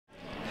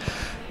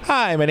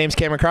Hi, my name's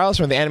Cameron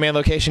Carlson from the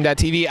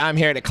AnimeLocation.tv. I'm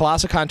here at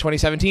Colossal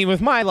 2017 with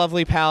my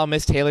lovely pal,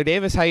 Miss Taylor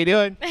Davis. How you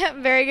doing?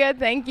 Very good,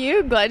 thank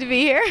you. Glad to be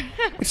here.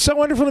 It's so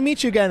wonderful to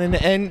meet you again.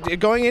 And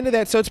going into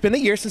that, so it's been a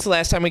year since the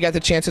last time we got the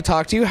chance to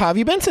talk to you. How have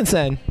you been since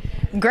then?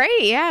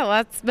 Great, yeah,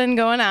 lots been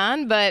going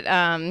on, but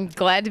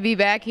glad to be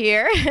back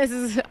here. This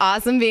is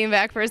awesome being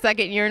back for a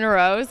second year in a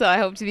row, so I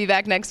hope to be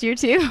back next year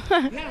too.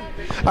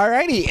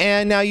 Alrighty,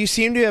 and now you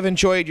seem to have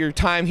enjoyed your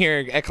time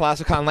here at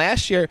Colossal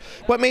last year.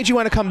 What made you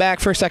want to come back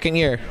for a second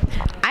year?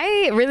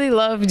 I really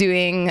love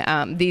doing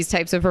these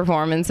types of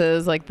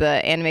performances, like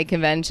the anime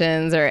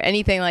conventions or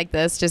anything like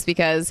this, just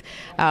because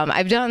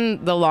I've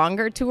done the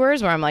longer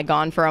tours where I'm like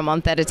gone for a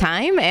month at a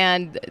time,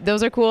 and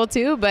those are cool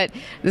too, but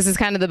this is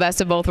kind of the best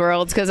of both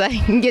worlds because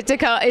I get to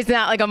it's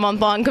not like a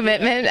month-long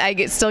commitment.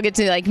 I still get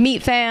to like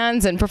meet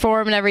fans and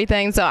perform and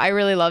everything, so I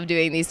really love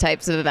doing these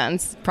types of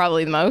events,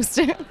 probably the most.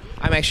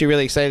 I'm actually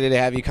really excited to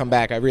have you come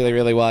back. I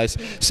really was.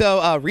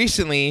 So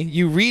recently,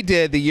 you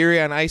redid the Yuri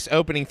on Ice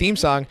opening theme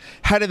song.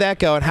 How did that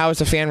go, and how was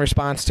the fan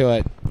response to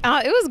it?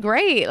 It was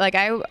great. Like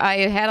I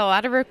had a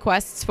lot of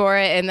requests for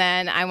it, and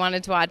then I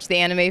wanted to watch the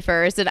anime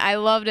first, and I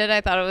loved it.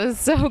 I thought it was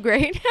so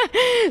great.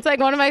 It's like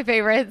one of my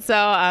favorites, so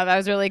I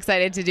was really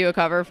excited to do a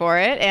cover for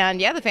it. And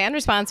yeah, the fan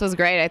response was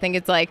great. I think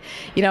it's like,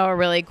 you know, a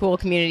really cool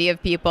community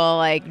of people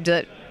like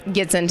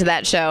gets into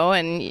that show,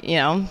 and you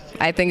know,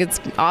 I think it's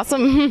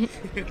awesome.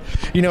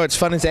 You know, it's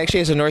fun. It actually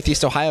has a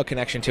Northeast Ohio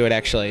connection to it,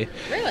 actually.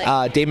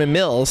 Really? Damon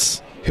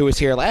Mills, who was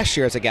here last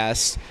year as a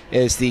guest,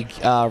 is the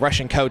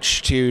Russian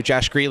coach to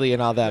Josh Greeley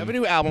and all them. You have a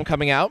new album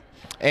coming out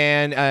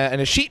and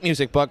a sheet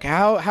music book.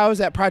 How has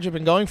that project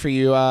been going for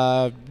you,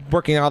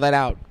 working all that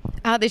out?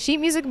 The sheet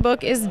music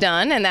book is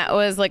done, and that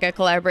was like a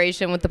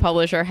collaboration with the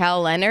publisher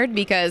Hal Leonard,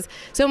 because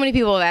so many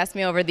people have asked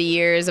me over the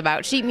years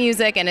about sheet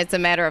music, and it's a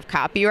matter of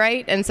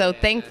copyright. And so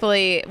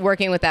thankfully,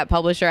 working with that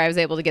publisher, I was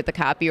able to get the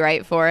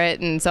copyright for it.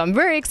 And so I'm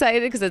very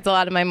excited because it's a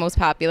lot of my most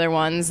popular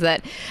ones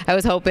that I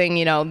was hoping,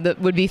 you know,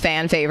 that would be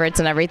fan favorites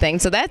and everything.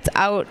 So that's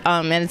out,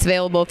 and it's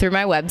available through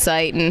my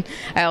website, and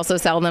I also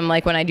sell them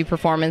like when I do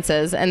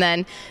performances. And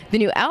then the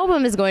new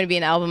album is going to be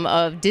an album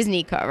of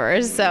Disney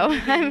covers. So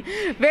I'm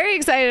very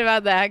excited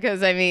about that, because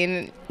I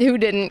mean, who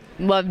didn't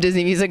love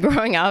Disney music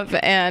growing up?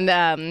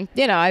 And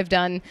you know, I've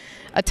done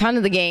a ton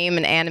of the game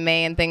and anime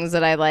and things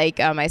that I like.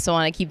 I still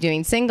want to keep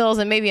doing singles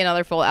and maybe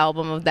another full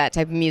album of that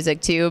type of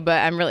music too,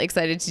 but I'm really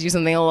excited to do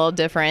something a little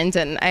different,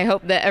 and I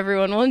hope that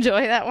everyone will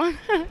enjoy that one.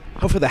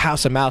 Hopefully the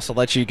House of Mouse will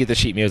let you get the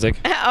sheet music.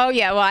 Oh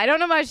yeah, well, I don't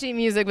know about sheet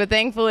music, but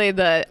thankfully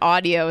the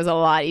audio is a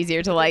lot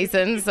easier to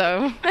license,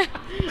 so.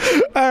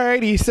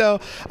 Alrighty,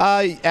 so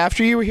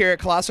after you were here at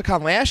Colossal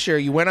last year,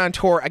 you went on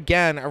tour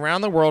again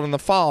around the world in the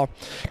fall.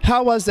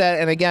 How was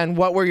that, and again,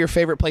 what were your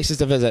favorite places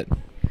to visit?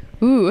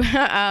 Ooh,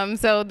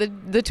 so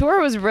the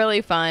tour was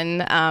really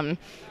fun.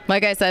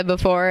 Like I said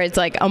before, it's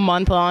like a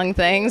month-long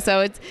thing,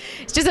 so it's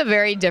just a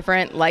very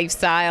different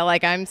lifestyle.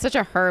 Like, I'm such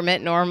a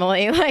hermit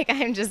normally. Like,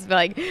 I'm just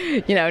like,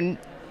 you know,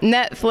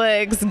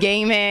 Netflix,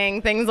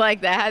 gaming, things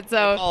like that.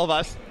 So like all of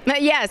us.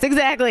 Yes,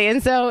 exactly.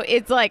 And so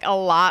it's like a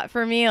lot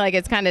for me. Like,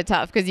 it's kind of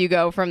tough because you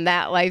go from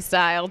that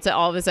lifestyle to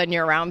all of a sudden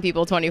you're around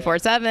people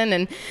 24/7,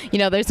 and you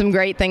know, there's some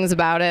great things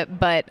about it,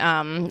 but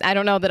I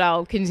don't know that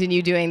I'll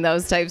continue doing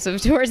those types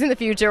of tours in the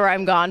future where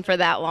I'm gone for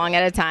that long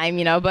at a time,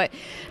 you know. But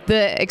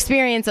the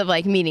experience of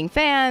like meeting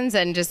fans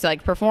and just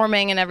like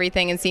performing and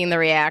everything and seeing the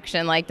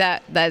reaction, like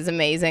that is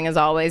amazing as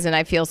always, and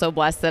I feel so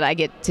blessed that I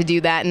get to do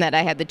that and that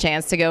I had the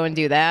chance to go and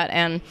do that.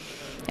 And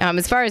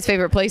as far as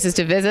favorite places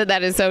to visit,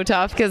 that is so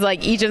tough because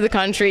like each of the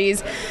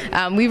countries,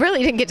 we really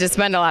didn't get to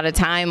spend a lot of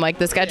time. Like,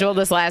 the schedule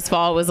this last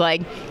fall was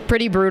like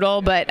pretty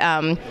brutal, but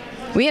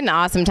we had an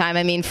awesome time.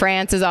 I mean,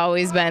 France has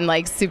always been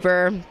like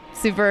super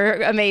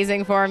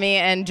amazing for me,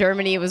 and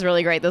Germany was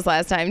really great this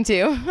last time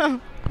too.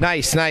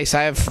 Nice.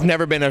 I've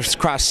never been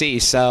across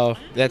seas, so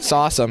that's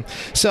awesome.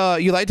 So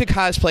you like to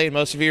cosplay in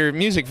most of your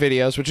music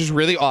videos, which is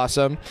really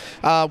awesome.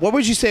 What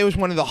would you say was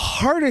one of the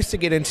hardest to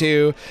get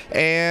into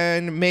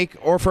and make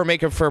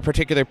for a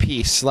particular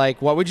piece?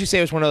 Like, what would you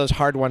say was one of those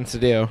hard ones to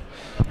do?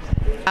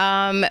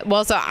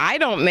 Well, so I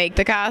don't make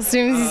the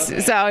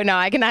costumes, so no,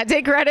 I cannot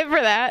take credit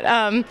for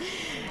that.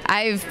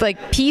 I've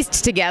like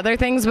pieced together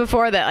things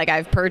before that like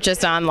I've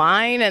purchased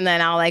online, and then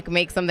I'll like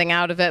make something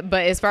out of it.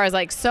 But as far as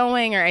like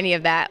sewing or any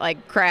of that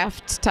like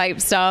craft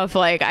type stuff,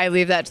 like I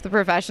leave that to the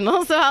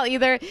professionals. So I'll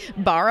either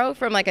borrow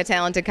from like a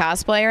talented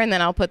cosplayer, and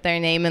then I'll put their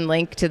name and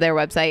link to their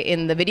website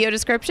in the video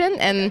description,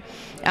 and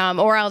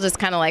or I'll just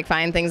kind of like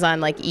find things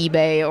on like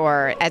eBay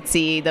or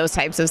Etsy, those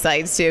types of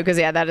sites too, because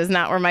yeah, that is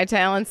not where my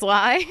talents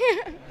lie.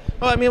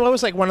 Well, I mean, what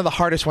was like one of the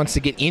hardest ones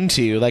to get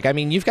into? Like, I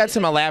mean, you've got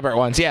some elaborate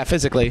ones. Yeah,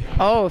 physically.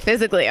 Oh,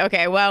 physically.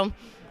 Okay, well,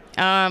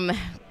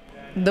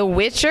 The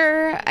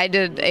Witcher, I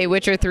did a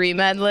Witcher 3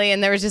 medley,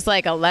 and there was just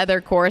like a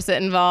leather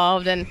corset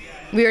involved, and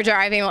we were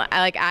driving,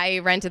 like I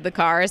rented the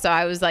car, so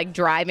I was like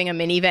driving a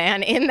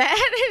minivan in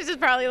that. It just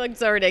probably looked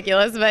so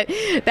ridiculous, but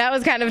that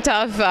was kind of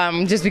tough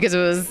just because it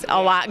was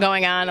a lot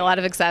going on, a lot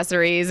of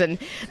accessories, and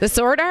the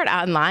Sword Art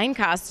Online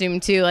costume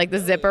too, like the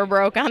zipper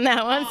broke on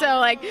that one, so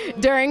like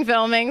during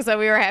filming, so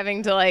we were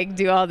having to like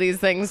do all these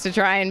things to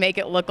try and make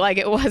it look like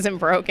it wasn't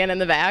broken in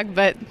the back,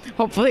 but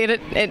hopefully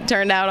it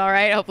turned out all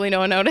right. Hopefully no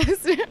one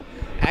noticed.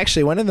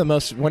 Actually, one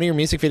of your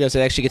music videos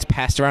that actually gets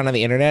passed around on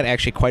the internet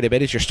actually quite a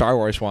bit is your Star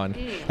Wars one.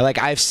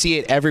 Like I see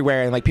it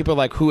everywhere, and like people are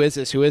like, "Who is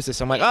this? Who is this?"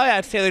 I'm like, "Oh yeah,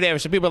 it's Taylor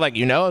Davis." And people are like,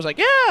 "You know?" I was like,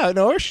 "Yeah,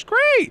 no, she's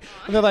great."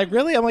 And they're like,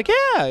 "Really?" I'm like,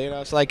 "Yeah." You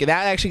know, so like that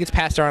actually gets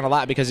passed around a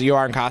lot because you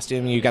are in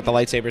costume, you got the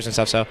lightsabers and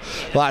stuff. So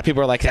a lot of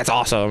people are like, "That's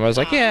awesome." I was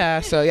like,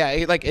 "Yeah." So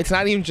yeah, like it's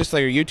not even just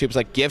like your YouTube; it's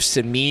like gifs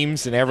and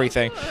memes and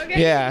everything. Oh,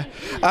 okay.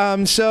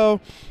 Yeah.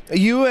 So.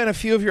 You and a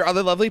few of your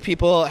other lovely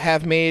people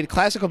have made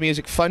classical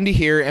music fun to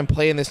hear and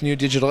play in this new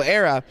digital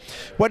era.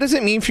 What does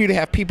it mean for you to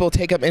have people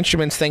take up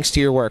instruments thanks to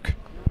your work?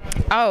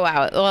 Oh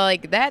wow, well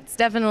like that's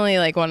definitely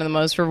like one of the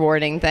most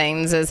rewarding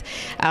things is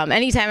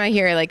anytime I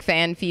hear like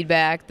fan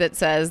feedback that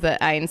says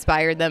that I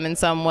inspired them in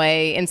some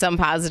way, in some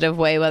positive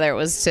way, whether it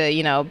was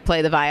to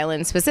play the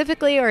violin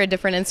specifically or a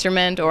different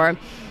instrument, or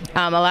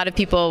a lot of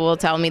people will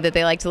tell me that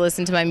they like to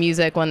listen to my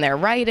music when they're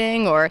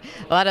writing, or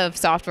a lot of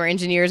software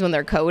engineers when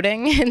they're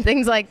coding and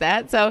things like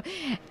that. So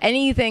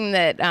anything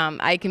that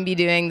I can be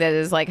doing that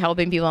is like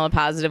helping people in a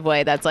positive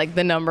way, that's like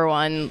the number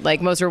one,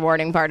 like most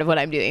rewarding part of what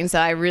I'm doing. So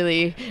I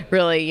really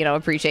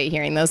appreciate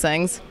hearing those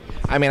things.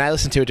 I mean, I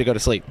listen to it to go to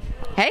sleep.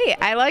 Hey,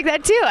 I like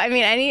that too. I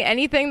mean,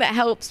 anything that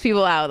helps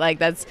people out, like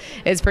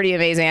it's pretty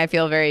amazing. I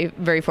feel very,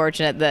 very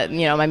fortunate that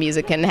my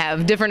music can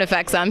have different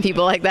effects on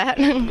people like that.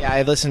 Yeah,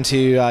 I listened to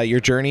your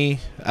Journey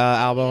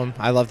album.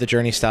 I love the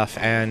Journey stuff,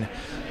 and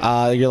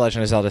your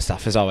Legend of Zelda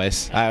stuff, as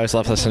always. I always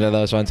love listening to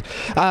those ones.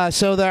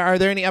 So are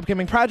there any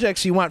upcoming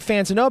projects you want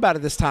fans to know about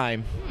at this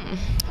time?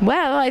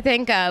 Well, I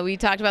think we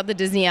talked about the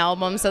Disney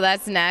album, so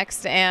that's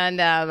next. And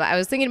I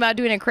was thinking about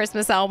doing a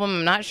Christmas album.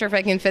 I'm not sure if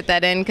I can fit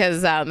that in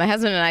because my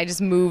husband and I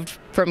just moved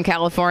from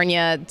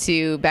California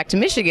back to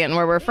Michigan,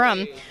 where we're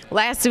from.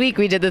 Last week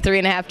we did the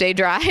 3.5-day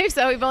drive,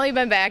 so we've only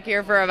been back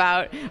here for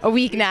about a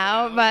week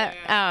now. But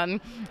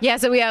yeah,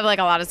 so we have like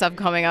a lot of stuff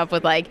coming up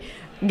with like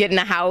getting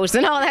a house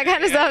and all that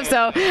kind of stuff.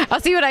 So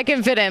I'll see what I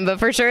can fit in, but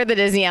for sure the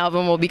Disney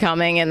album will be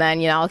coming, and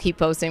then I'll keep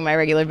posting my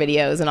regular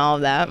videos and all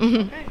of that.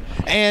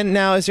 And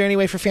now, is there any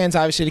way for fans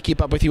obviously to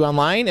keep up with you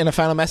online, and a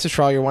final message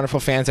for all your wonderful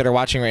fans that are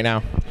watching right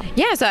now?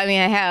 Yeah, so I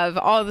mean, I have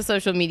all the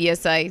social media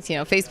sites,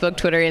 Facebook,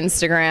 Twitter,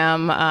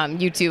 Instagram,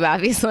 YouTube,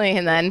 obviously,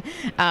 and then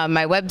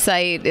my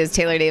website is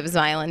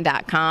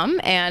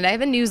taylordavisviolin.com, and I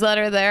have a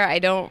newsletter there. I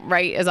don't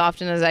write as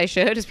often as I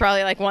should. It's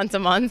probably like once a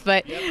month,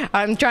 but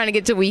I'm trying to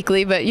get to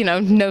weekly, but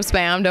no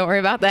spam. Don't worry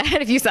about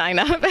that if you sign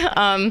up.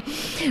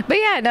 But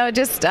yeah, no,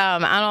 just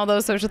on all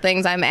those social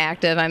things, I'm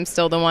active. I'm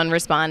still the one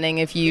responding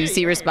if you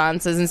see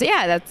responses, and so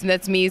yeah,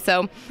 that's me.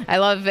 So I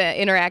love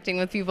interacting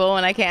with people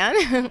when I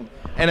can.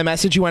 And a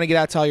message you want to get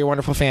out to all your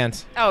wonderful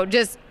fans? Oh,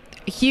 just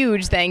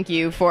huge thank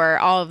you for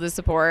all of the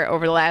support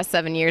over the last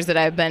 7 years that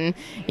I've been,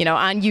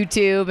 on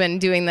YouTube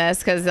and doing this,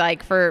 because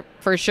like for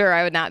sure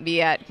I would not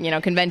be at,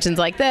 conventions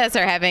like this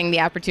or having the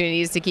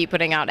opportunities to keep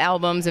putting out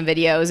albums and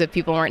videos if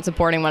people weren't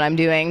supporting what I'm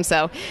doing.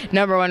 So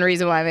number one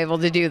reason why I'm able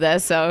to do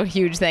this. So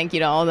huge thank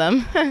you to all of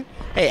them.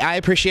 Hey, I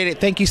appreciate it.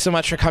 Thank you so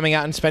much for coming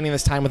out and spending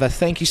this time with us.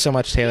 Thank you so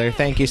much, Taylor.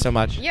 Thank you so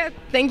much. Yeah,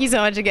 thank you so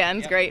much again.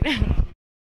 It's great.